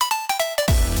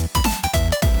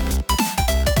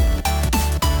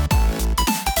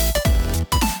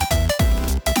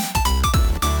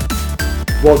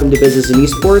Welcome to Business and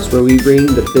Esports, where we bring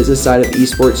the business side of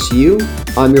esports to you.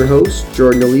 I'm your host,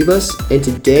 Jordan Olivas, and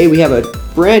today we have a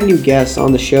brand new guest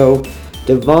on the show,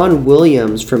 Devon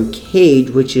Williams from Cage,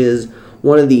 which is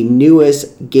one of the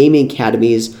newest gaming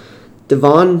academies.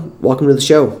 Devon, welcome to the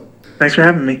show. Thanks for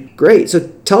having me. Great. So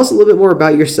tell us a little bit more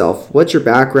about yourself. What's your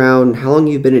background? How long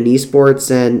you've been in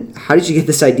esports? And how did you get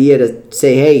this idea to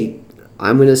say, hey,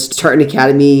 I'm going to start an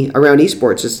academy around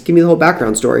esports? Just give me the whole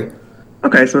background story.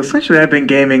 Okay, so essentially I've been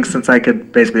gaming since I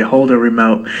could basically hold a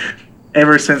remote.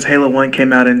 Ever since Halo 1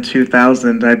 came out in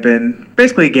 2000, I've been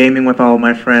basically gaming with all of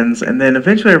my friends. And then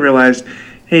eventually I realized,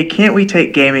 hey, can't we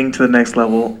take gaming to the next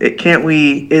level?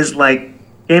 Is like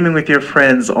gaming with your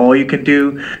friends all you can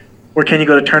do? Or can you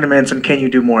go to tournaments and can you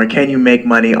do more? Can you make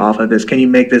money off of this? Can you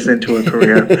make this into a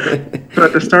career? So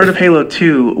at the start of Halo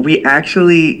 2, we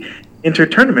actually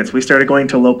entered tournaments. We started going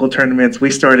to local tournaments.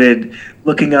 We started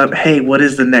looking up, hey, what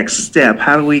is the next step?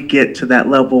 How do we get to that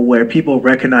level where people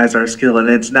recognize our skill and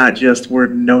it's not just we're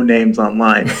no names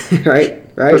online? Right.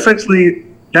 Essentially,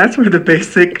 that's where the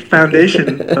basic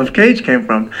foundation of Cage came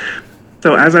from.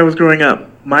 So as I was growing up,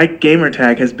 my gamer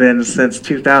tag has been since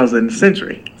 2000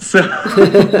 Century. So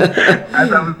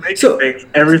as I was making things,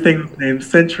 everything was named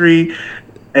Century.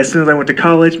 As soon as I went to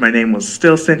college, my name was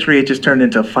still Century. It just turned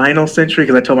into Final Century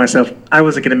because I told myself I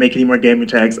wasn't going to make any more gamer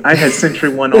tags. I had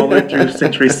Century 1 all the way through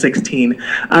Century 16.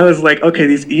 I was like, okay,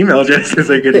 these email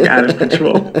addresses are getting out of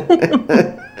control.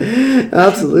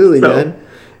 Absolutely, man.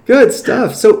 Good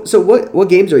stuff. So what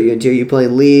games are you into? Are you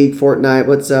playing League, Fortnite?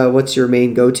 What's your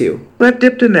main go-to? I've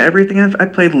dipped into everything.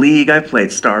 I've played League, I've played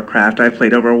StarCraft, I've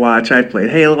played Overwatch, I've played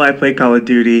Halo, I've played Call of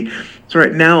Duty. So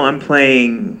right now I'm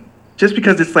playing, just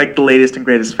because it's like the latest and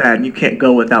greatest fad, and you can't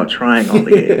go without trying all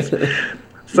the games.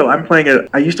 So I'm playing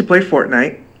I used to play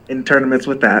Fortnite in tournaments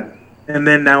with that. And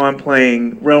then now I'm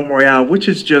playing Realm Royale, which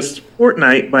is just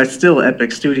Fortnite by still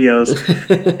Epic Studios.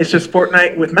 It's just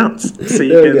Fortnite with mounts. So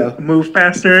you can move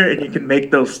faster and you can make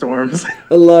those storms.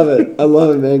 I love it,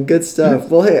 man. Good stuff.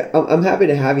 Well, hey, I'm happy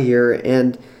to have you here.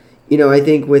 And, I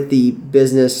think with the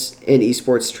business and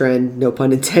esports trend, no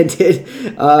pun intended,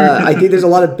 I think there's a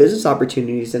lot of business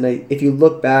opportunities. And if you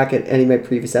look back at any of my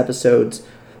previous episodes,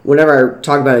 whenever I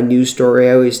talk about a news story,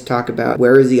 I always talk about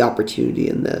where is the opportunity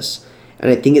in this.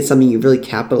 And I think it's something you've really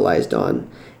capitalized on.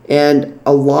 And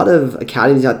a lot of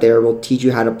academies out there will teach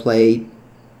you how to play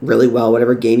really well,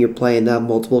 whatever game you're playing. They have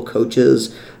multiple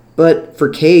coaches. But for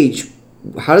Cage,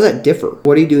 how does that differ?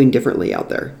 What are you doing differently out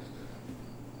there?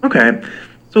 Okay.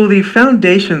 So the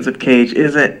foundations of Cage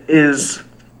is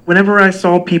whenever I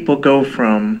saw people go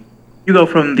from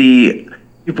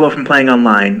playing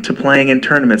online to playing in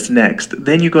tournaments next.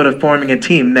 Then you go to forming a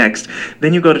team next.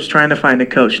 Then you go to trying to find a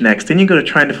coach next. Then you go to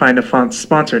trying to find a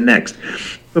sponsor next.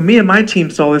 But me and my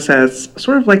team saw this as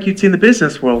sort of like you'd see in the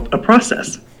business world, a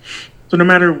process. So no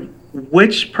matter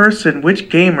which person, which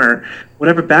gamer,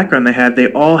 whatever background they had, they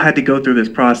all had to go through this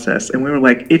process. And we were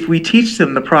like, if we teach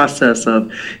them the process of,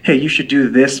 hey, you should do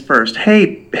this first.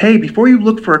 Hey, before you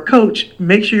look for a coach,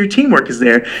 make sure your teamwork is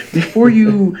there. Before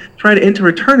you try to enter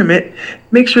a tournament,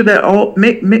 make sure that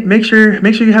make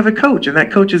sure you have a coach and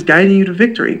that coach is guiding you to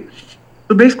victory.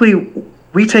 So basically,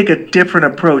 we take a different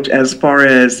approach as far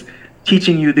as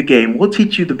teaching you the game. We'll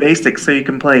teach you the basics so you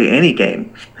can play any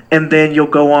game. And then you'll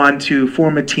go on to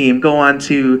form a team, go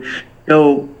enter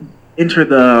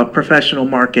the professional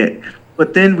market.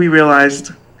 But then we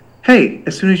realized, hey,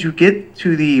 as soon as you get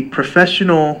to the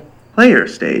professional player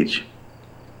stage,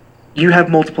 you have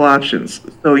multiple options.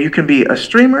 So you can be a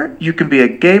streamer, you can be a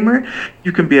gamer,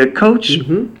 you can be a coach,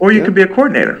 or you can be a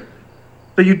coordinator.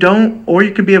 Or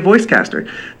you can be a voice caster.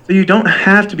 So you don't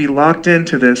have to be locked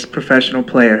into this professional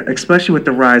player, especially with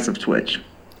the rise of Twitch.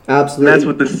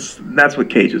 Absolutely. That's what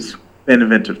Cage has been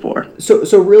invented for.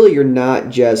 So really, you're not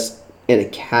just an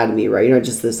academy, right? You're not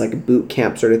just this like a boot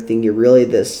camp sort of thing. You're really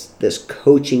this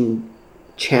coaching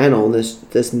channel, this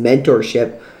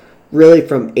mentorship, really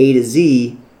from A to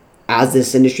Z as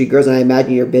this industry grows. And I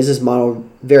imagine your business model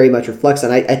very much reflects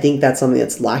that. I think that's something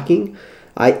that's lacking.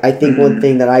 I think one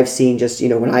thing that I've seen just,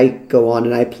 when I go on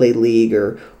and I play League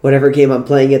or whatever game I'm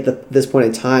playing at this point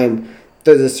in time,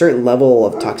 there's a certain level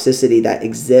of toxicity that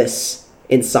exists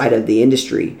inside of the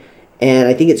industry. And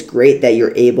I think it's great that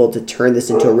you're able to turn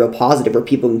this into a real positive where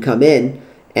people can come in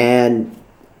and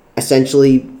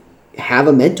essentially have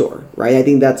a mentor, right? I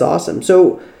think that's awesome.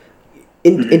 So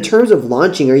in terms of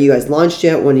launching, are you guys launched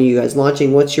yet? When are you guys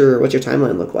launching? What's your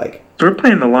timeline look like? So we're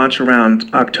planning to launch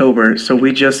around October. So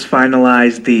we just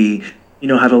finalized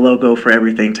how the logo for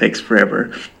everything takes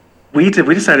forever. We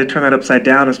decided to turn that upside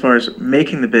down as far as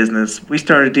making the business. We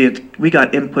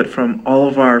got input from all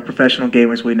of our professional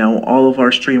gamers we know, all of our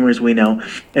streamers we know,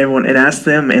 everyone, and asked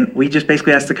them, and we just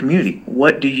basically asked the community,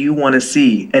 what do you want to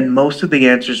see? And most of the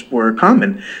answers were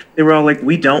common. They were all like,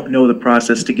 we don't know the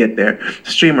process to get there.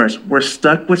 Streamers, we're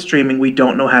stuck with streaming. We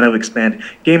don't know how to expand.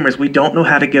 Gamers, we don't know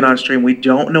how to get on stream. We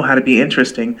don't know how to be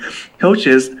interesting.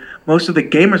 Coaches, most of the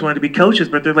gamers wanted to be coaches,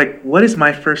 but they're like, what is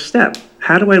my first step?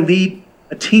 How do I lead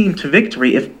a team to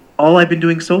victory if all I've been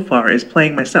doing so far is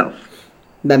playing myself?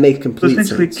 That makes So complete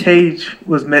essentially, sense. Cage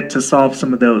was meant to solve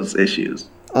some of those issues.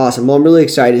 Awesome. Well, I'm really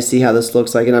excited to see how this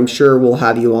looks like, and I'm sure we'll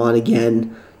have you on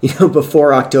again,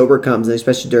 before October comes, and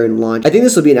especially during launch. I think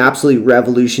this will be an absolutely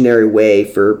revolutionary way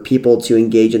for people to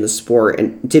engage in the sport.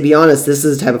 And to be honest, this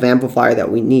is the type of amplifier that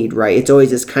we need, right? It's always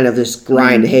this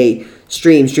grind. Hey,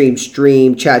 stream,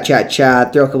 chat,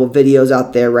 throw a couple videos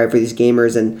out there, right, for these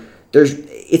gamers, and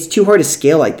it's too hard to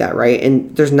scale like that, right?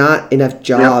 And there's not enough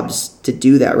jobs to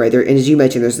do that, right? And as you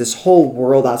mentioned, there's this whole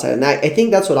world outside. And I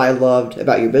think that's what I loved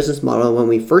about your business model when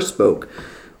we first spoke,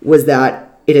 was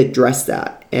that it addressed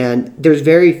that. And there's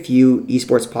very few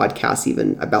esports podcasts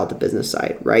even about the business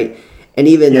side, right? And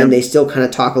even then, they still kind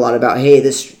of talk a lot about, hey,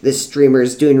 this streamer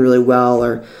is doing really well,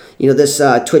 or this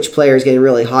Twitch player is getting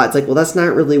really hot. It's like, well, that's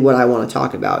not really what I want to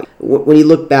talk about. When you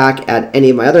look back at any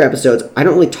of my other episodes, I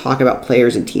don't really talk about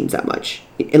players and teams that much,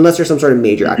 unless there's some sort of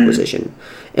major acquisition.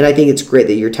 And I think it's great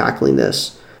that you're tackling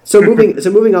this. So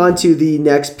moving on to the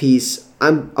next piece,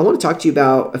 I want to talk to you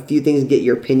about a few things and get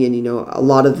your opinion. A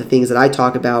lot of the things that I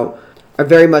talk about are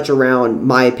very much around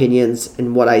my opinions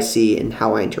and what I see and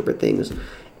how I interpret things.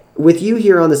 With you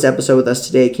here on this episode with us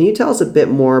today, can you tell us a bit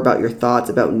more about your thoughts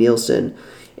about Nielsen?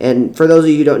 And for those of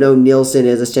you who don't know, Nielsen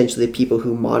is essentially people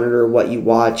who monitor what you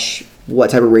watch,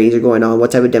 what type of ratings are going on,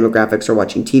 what type of demographics are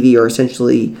watching TV, or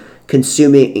essentially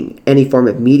consuming any form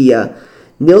of media.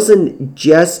 Nielsen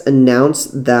just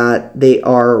announced that they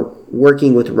are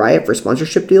working with Riot for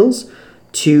sponsorship deals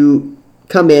to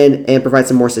come in and provide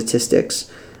some more statistics.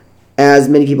 As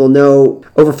many people know,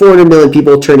 over 400 million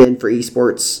people turned in for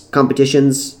esports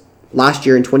competitions last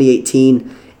year in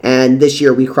 2018. And this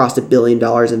year we crossed $1 billion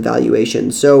in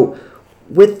valuation. So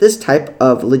with this type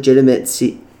of legitimate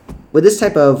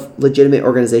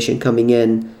organization coming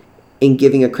in and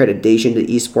giving accreditation to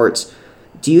esports,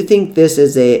 do you think this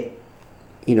is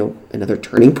another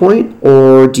turning point,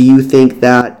 or do you think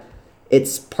that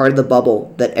it's part of the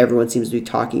bubble that everyone seems to be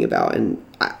talking about? And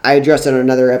I addressed it on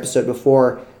another episode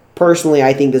before. Personally,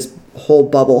 I think this whole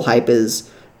bubble hype is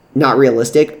not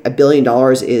realistic. $1 billion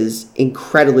is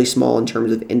incredibly small in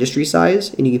terms of industry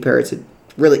size, and you compare it to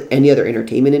really any other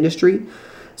entertainment industry.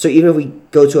 So even if we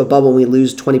go to a bubble and we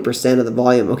lose 20% of the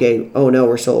volume,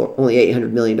 we're still only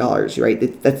 $800 million,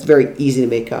 right? That's very easy to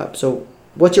make up. So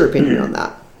what's your opinion on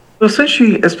that? Well,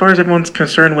 essentially, as far as everyone's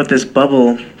concerned with this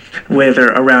bubble,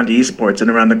 whether around esports and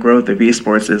around the growth of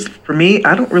esports, is, for me,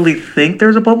 I don't really think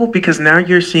there's a bubble, because now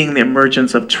you're seeing the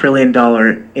emergence of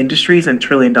trillion-dollar industries and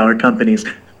trillion-dollar companies.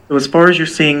 So as far as you're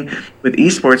seeing with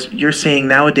esports, you're seeing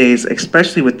nowadays,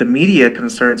 especially with the media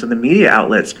concerns and the media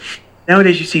outlets,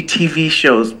 nowadays you see TV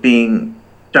shows being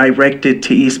directed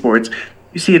to esports.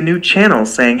 You see a new channel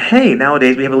saying, hey,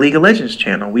 nowadays we have a League of Legends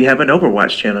channel, we have an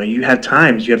Overwatch channel, you have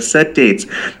times, you have set dates.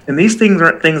 And these things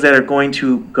aren't things that are going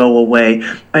to go away.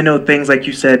 I know things like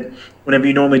you said, whenever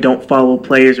you normally don't follow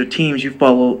players or teams, you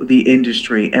follow the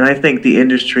industry. And I think the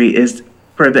industry is,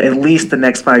 for at least the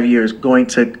next 5 years, going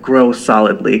to grow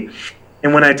solidly.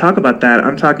 And when I talk about that,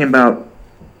 I'm talking about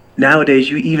nowadays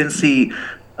you even see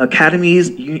academies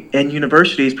and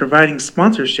universities providing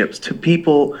sponsorships to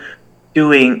people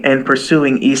doing and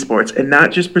pursuing esports, and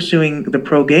not just pursuing the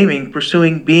pro gaming,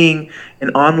 pursuing being an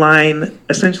online,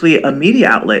 essentially a media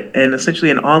outlet, and essentially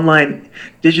an online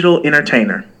digital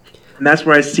entertainer. And that's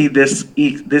where I see this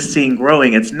scene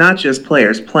growing. It's not just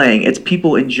players playing, it's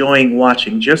people enjoying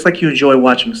watching, just like you enjoy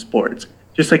watching sports,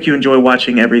 just like you enjoy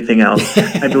watching everything else.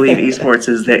 I believe esports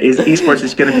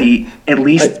is going to be at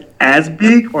least as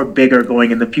big or bigger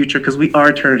going in the future, because we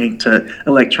are turning to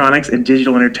electronics and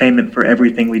digital entertainment for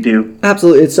everything we do.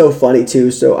 Absolutely. It's so funny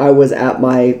too. So I was at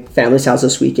my family's house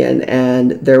this weekend,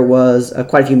 and there was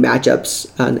quite a few matchups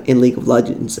in League of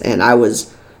Legends, and I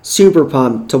was super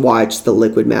pumped to watch the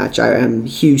Liquid match. I am a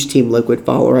huge Team Liquid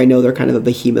follower. I know they're kind of a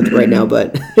behemoth right now,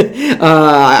 but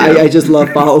I just love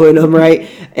following them, right?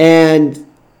 And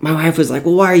my wife was like,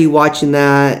 well, why are you watching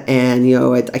that? And,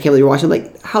 I can't believe you're watching. I'm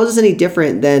like, how is this any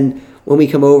different than when we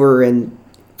come over and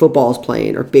football's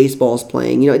playing or baseball's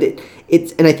playing?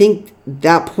 It's and I think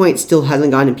that point still hasn't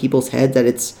gotten in people's heads that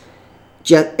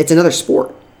it's another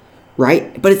sport,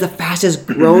 right? But it's the fastest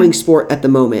growing sport at the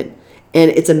moment.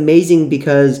 And it's amazing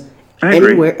because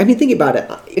anywhere, I mean, think about it.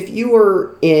 If you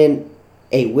were in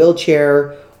a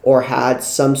wheelchair or had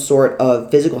some sort of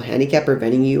physical handicap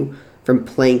preventing you from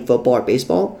playing football or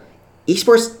baseball,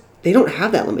 esports, they don't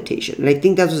have that limitation. And I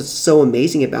think that's what's so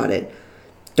amazing about it.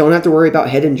 Don't have to worry about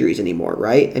head injuries anymore,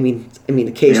 right? I mean,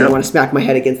 occasionally I want to smack my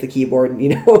head against the keyboard,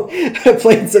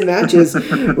 playing some matches,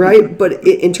 right? But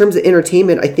in terms of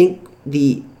entertainment, I think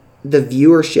the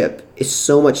viewership is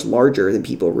so much larger than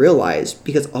people realize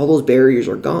because all those barriers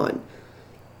are gone.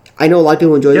 I know a lot of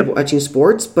people enjoy watching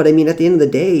sports, but I mean, at the end of the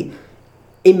day,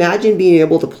 imagine being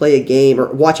able to play a game or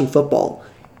watching football,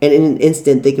 and in an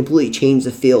instant, they completely change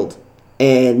the field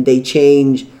and they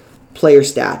change player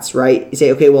stats, right? You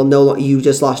say, okay, well, no, you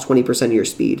just lost 20% of your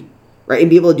speed, right? And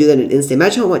be able to do that in an instant.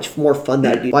 Imagine how much more fun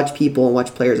that would be. Watch people and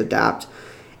watch players adapt.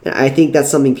 And I think that's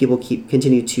something people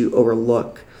continue to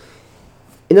overlook.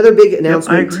 Another big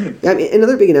announcement. I agree. I mean,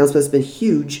 another big announcement that's been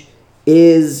huge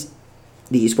is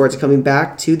the esports are coming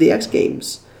back to the X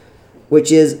Games,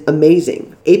 which is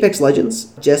amazing. Apex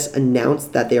Legends just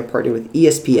announced that they are partnering with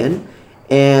ESPN,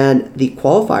 and the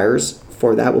qualifiers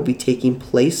for that will be taking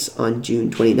place on June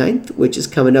 29th, which is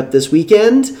coming up this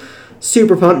weekend.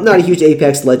 Super pumped. Not a huge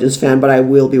Apex Legends fan, but I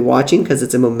will be watching because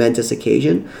it's a momentous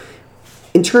occasion.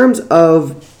 In terms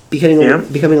of becoming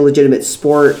a legitimate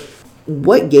sport,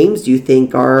 what games do you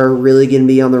think are really going to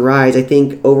be on the rise? I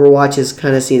think Overwatch has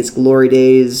kind of seen its glory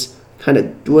days kind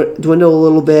of dwindle a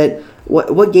little bit.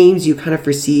 What games do you kind of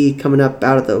foresee coming up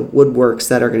out of the woodworks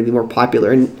that are going to be more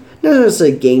popular? And not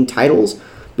necessarily game titles,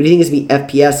 but do you think it's going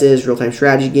to be FPSs, real-time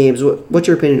strategy games? What's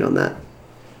your opinion on that?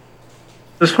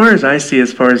 As far as I see,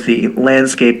 as far as the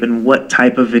landscape and what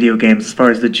type of video games, as far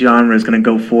as the genre is going to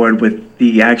go forward with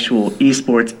the actual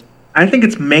esports, I think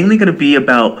it's mainly going to be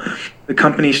about the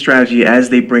company's strategy as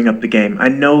they bring up the game. I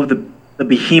know the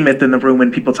behemoth in the room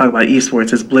when people talk about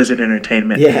esports is Blizzard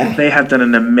Entertainment. Yeah. They have done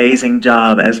an amazing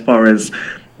job as far as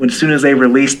as soon as they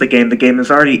release the game is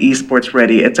already esports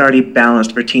ready. It's already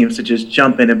balanced for teams to just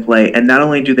jump in and play. And not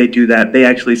only do they do that, they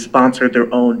actually sponsor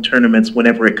their own tournaments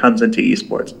whenever it comes into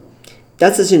esports.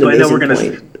 That's such an amazing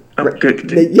point.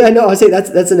 Good. Yeah, no, I would say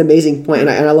that's an amazing point, and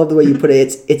I love the way you put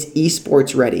it. It's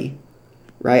esports ready,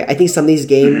 right? I think some of these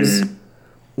games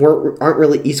aren't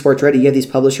really esports ready. You have these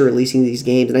publishers releasing these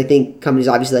games, and I think companies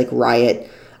obviously like Riot,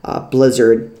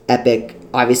 Blizzard, Epic,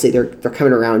 obviously they're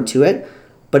coming around to it.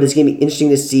 But it's going to be interesting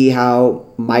to see how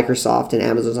Microsoft and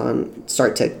Amazon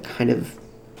start to kind of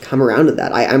come around to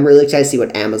that. I'm really excited to see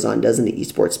what Amazon does in the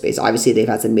esports space. Obviously, they've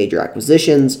had some major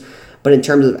acquisitions, but in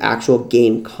terms of actual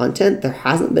game content, there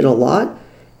hasn't been a lot.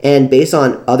 And based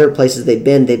on other places they've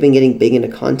been getting big into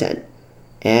content.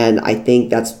 And I think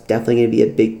that's definitely going to be a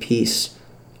big piece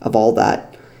of all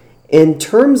that. In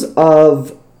terms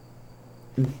of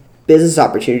business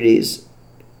opportunities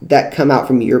that come out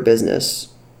from your business,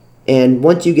 and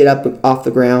once you get up off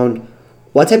the ground,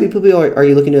 what type of people are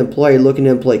you looking to employ? Are you looking to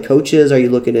employ coaches? Are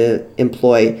you looking to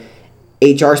employ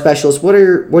HR specialists? What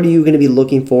are you going to be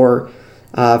looking for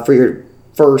your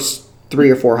first 3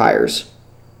 or 4 hires?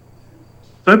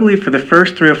 So I believe for the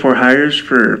first 3 or 4 hires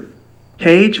for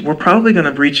Cage, we're probably going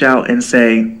to reach out and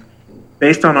say,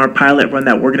 based on our pilot run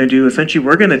that we're going to do, essentially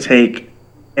we're going to take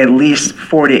at least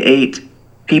 4 to 8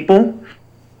 people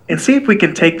and see if we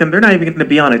can take them. They're not even going to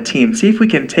be on a team. See if we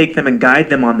can take them and guide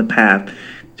them on the path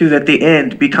to, at the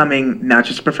end, becoming not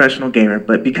just a professional gamer,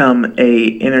 but become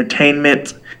a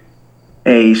entertainment,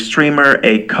 a streamer,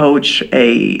 a coach,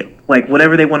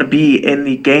 whatever they want to be in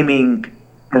the gaming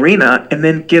arena, and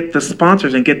then get the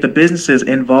sponsors and get the businesses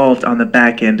involved on the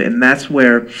back end. And that's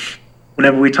where,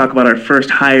 whenever we talk about our first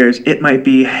hires, it might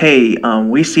be, hey,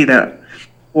 we see that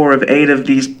 4 of 8 of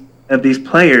these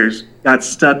players got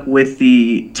stuck with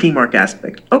the teamwork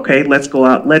aspect. Okay, let's go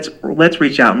out. Let's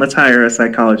reach out and let's hire a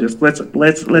psychologist. Let's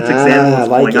examine what's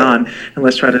going on, and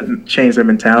let's try to change their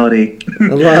mentality. I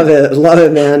love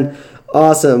it, man.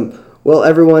 Awesome. Well,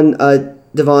 everyone,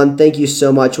 Devon, thank you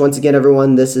so much. Once again,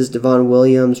 everyone, this is Devon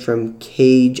Williams from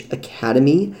Cage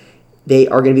Academy. They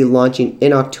are going to be launching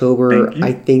in October.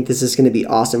 I think this is going to be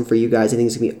awesome for you guys. I think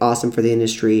it's going to be awesome for the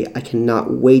industry. I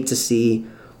cannot wait to see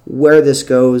where this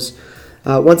goes.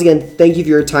 Once again, thank you for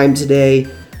your time today.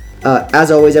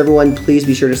 As always, everyone, please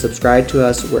be sure to subscribe to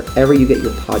us wherever you get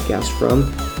your podcast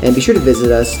from. And be sure to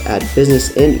visit us at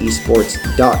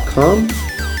businessindesports.com.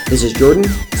 This is Jordan,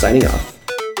 signing off.